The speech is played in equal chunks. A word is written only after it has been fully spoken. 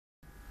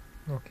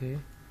Okay.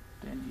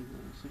 Then it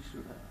will switch to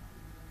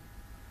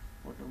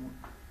the auto mode.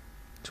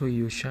 So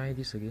you shine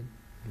this again.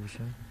 You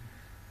shine.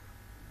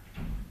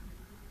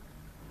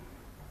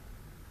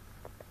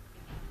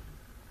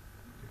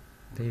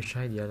 Then you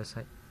shine the other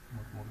side.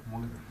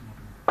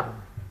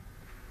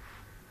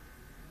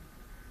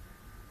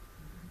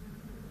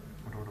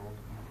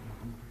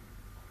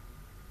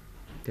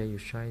 Then you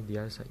shine the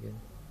other side again.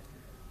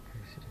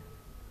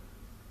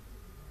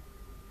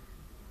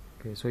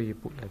 Okay, so you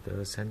put at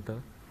the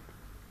center.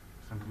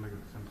 Center leg.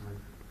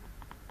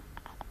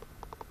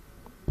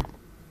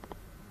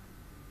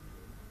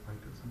 Right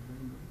or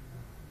something.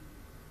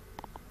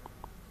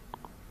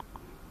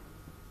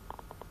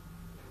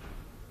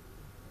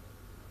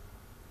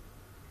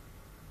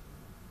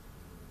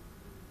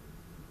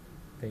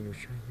 Then you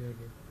shine here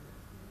again.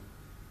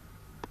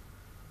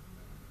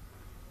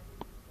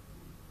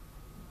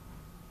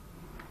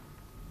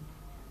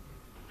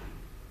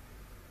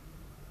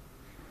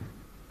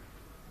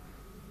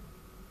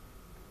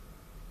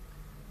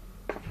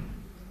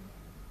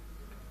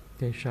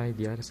 Then shine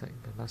the other side,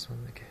 the last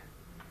one again.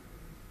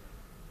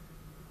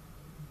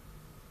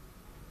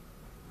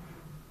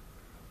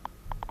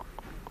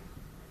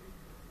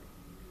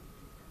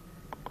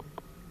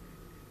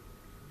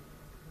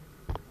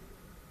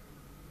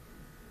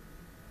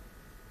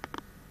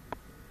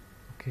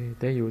 Okay,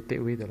 then you take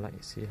away the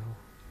light, see how.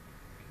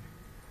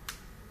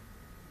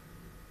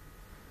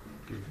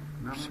 Okay.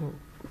 Now So,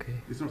 okay.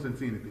 it's not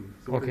sensing anything.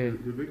 So Okay.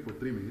 you'll wait for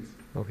 3 minutes.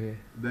 Okay.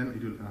 Then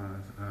it will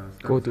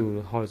start Go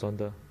to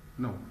horizontal.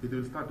 No, it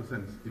will start to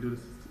sense. It will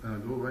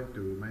go back to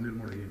manual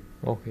mode again.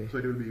 Okay. So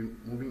it will be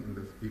moving in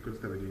this equal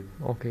step again.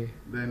 Okay.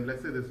 Then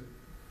let's say there's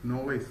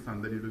no way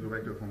sun, then it will go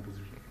back to the home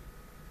position.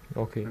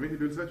 Okay. I mean, it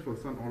will search for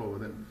sun all over.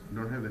 Then you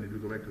don't have, then it will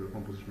go back to the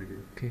home position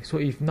again. Okay. So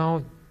if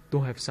now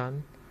don't have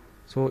sun,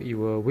 so it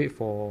will wait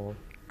for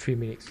 3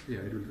 minutes. Yeah,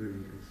 it will 3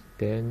 minutes.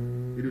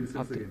 Then It will sense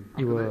after again.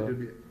 it After that, will. it will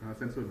be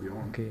sensor will be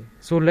on. Okay.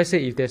 So let's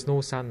say if there's no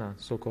sun,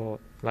 so called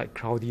like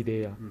cloudy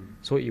day,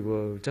 so it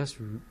will just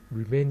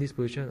remain this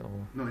position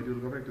or No, it will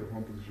go back to the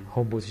home position.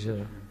 home position.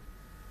 Yeah.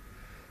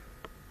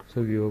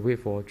 So we will wait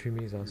for 3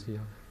 minutes. I'll see.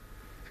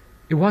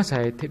 If once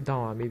I tape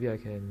down, maybe I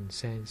can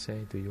send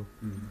it to you.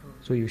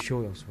 So you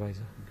show your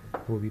supervisor.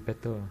 Okay. It will be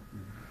better.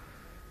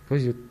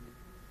 Because you.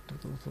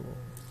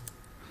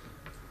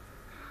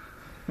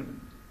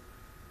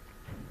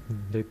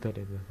 Later.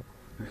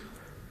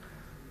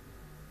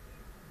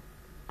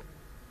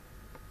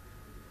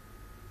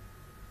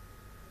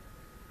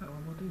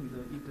 One more thing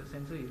is if the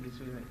sensor is this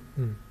way,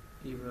 right,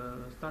 it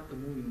will start to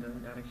move in the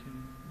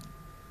direction,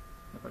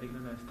 the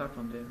particular start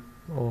from there.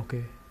 Oh,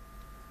 okay.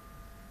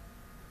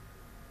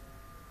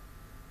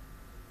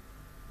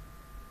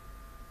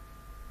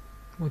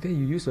 Oh, then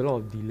you use a lot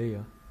of delay.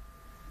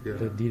 Yeah.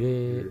 The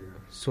delay. Yeah.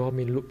 So how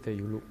many loop that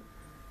you loop?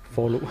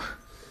 4 loop.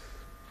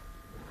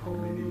 How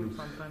many loops?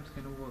 Sometimes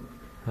cannot work.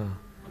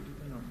 It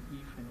depends on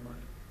if and why.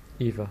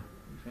 If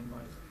If and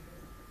why.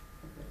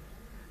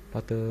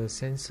 but the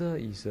sensor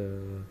is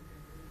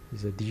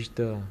a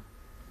digital.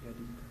 Yeah,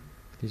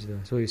 Digital.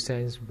 So it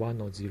sends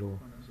 1 or 0.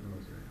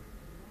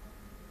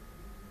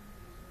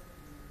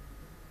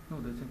 No,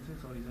 the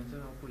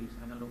sensor output is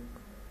analog.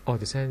 Oh,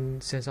 the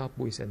sensor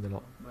output is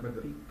analog. But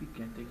the peak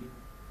can take it.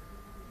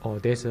 Oh,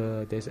 there's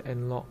an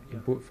analog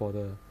input for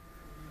the.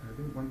 I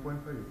think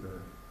 1.5 is the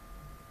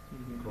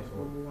You can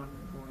Crossover. go 1.5,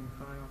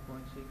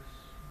 1.6.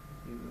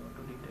 You will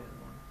auto detect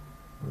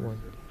one. One.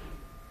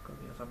 Because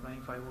we are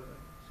supplying 5 volt,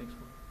 right? 6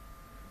 volt.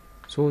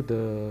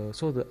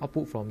 So the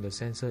output from the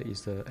sensor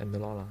is the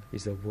analog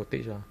is the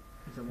voltage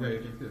It's a yeah,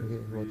 voltage. Okay,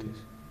 voltage.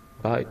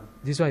 But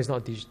this one is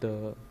not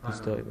digital.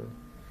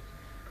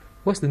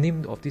 What's the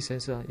name of this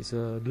sensor? It's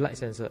a light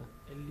sensor.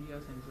 LDR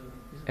sensor.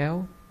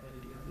 L.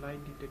 LDR, light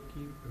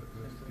detective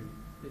sensor.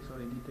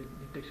 Sorry,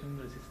 detection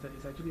resistor.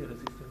 It's actually a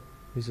resistor.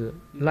 Is a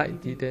You light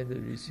think detector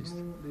resistor.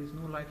 No, there is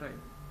no light, right?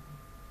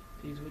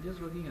 It's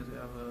just working as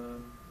a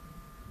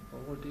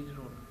voltage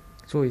rod.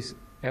 So it's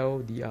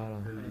LDR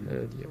lah.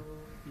 LDR. LDR. So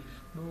if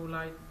no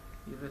light,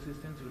 the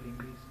resistance will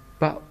increase.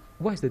 But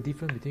what is the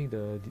difference between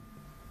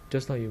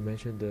just now you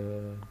mentioned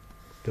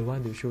the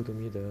one you showed to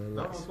me, the That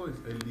lights? also is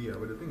LDR,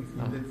 but the thing is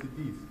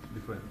intensity is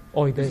different.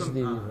 Oh, This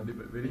intensity. one,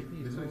 very,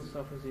 Maybe this it's one more is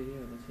surface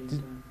area at the same This-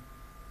 time.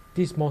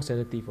 This is more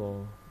sensitive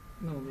or.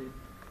 No,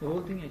 the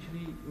whole thing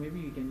actually,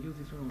 maybe we can use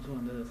this one also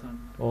under the sun.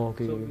 Oh,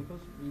 okay. So Okay.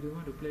 because we don't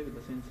want to play with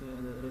the sensor,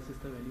 the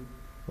resistor value.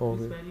 Oh,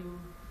 This okay. value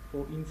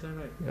for inside,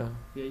 right? Yeah.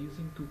 We are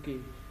using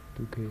 2K.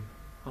 2K.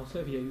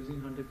 Outside we are using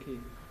 100K.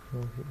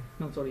 Okay.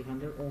 No, sorry,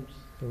 100 ohms.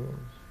 So,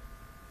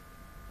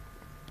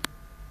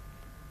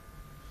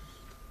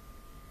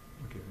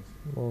 okay. Let's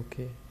see.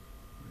 okay.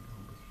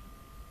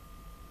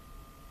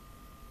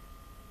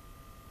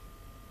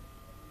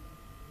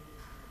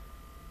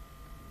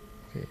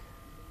 Okay.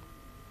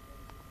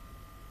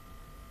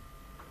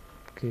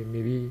 Okay,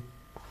 maybe.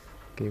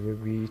 Okay,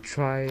 we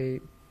try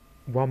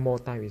one more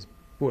time. Is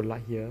put a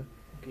light here,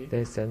 Okay.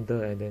 then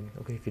center, and then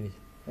okay, finish.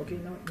 Okay,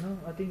 now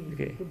I think if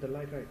Okay. you put the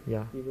light, right,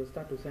 Yeah. it will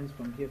start to sense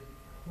from here.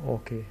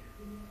 Okay.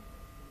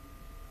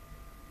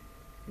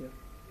 Yeah.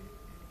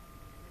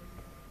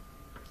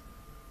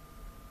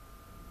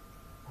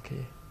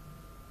 Okay.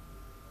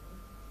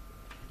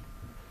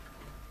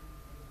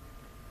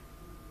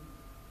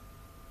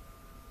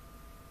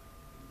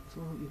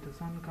 So if the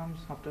sun comes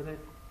after that,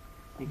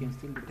 you can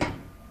still detect.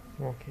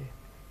 Okay.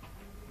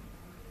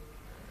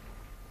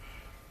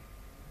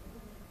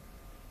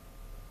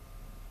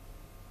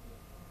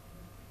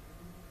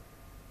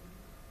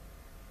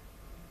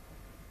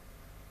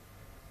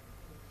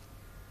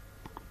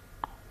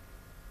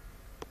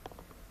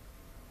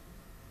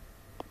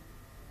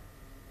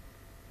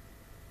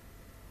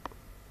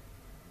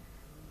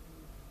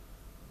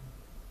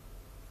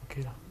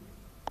 Okay lah.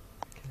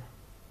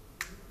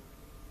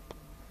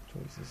 So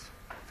this is